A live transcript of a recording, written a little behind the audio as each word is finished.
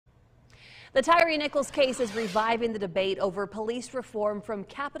The Tyre Nichols case is reviving the debate over police reform from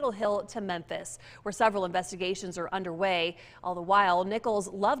Capitol Hill to Memphis, where several investigations are underway. All the while, Nichols'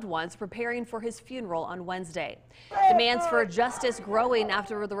 loved ones preparing for his funeral on Wednesday. Demands for justice growing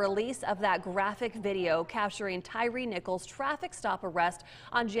after the release of that graphic video capturing Tyre Nichols' traffic stop arrest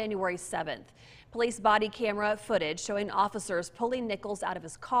on January 7th. Police body camera footage showing officers pulling Nichols out of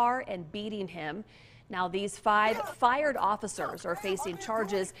his car and beating him. Now these 5 fired officers are facing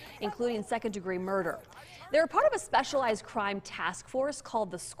charges, including second-degree murder. They're part of a specialized crime task force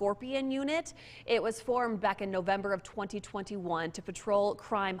called the Scorpion Unit. It was formed back in November of 2021 to patrol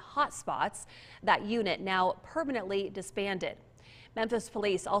crime hotspots. That unit now permanently disbanded. Memphis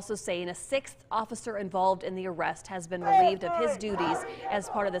police also saying a 6th officer involved in the arrest has been relieved of his duties as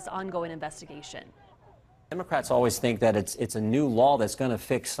part of this ongoing investigation. Democrats always think that it's a new law that's going to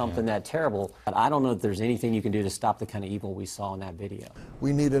fix something that terrible. But I don't know if there's anything you can do to stop the kind of evil we saw in that video.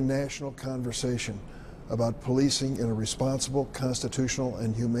 We need a national conversation about policing in a responsible, constitutional,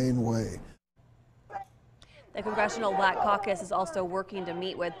 and humane way. The Congressional Black Caucus is also working to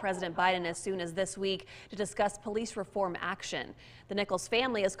meet with President Biden as soon as this week to discuss police reform action. The Nichols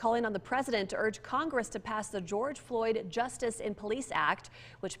family is calling on the president to urge Congress to pass the George Floyd Justice in Police Act,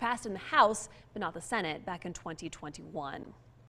 which passed in the House but not the Senate back in 2021.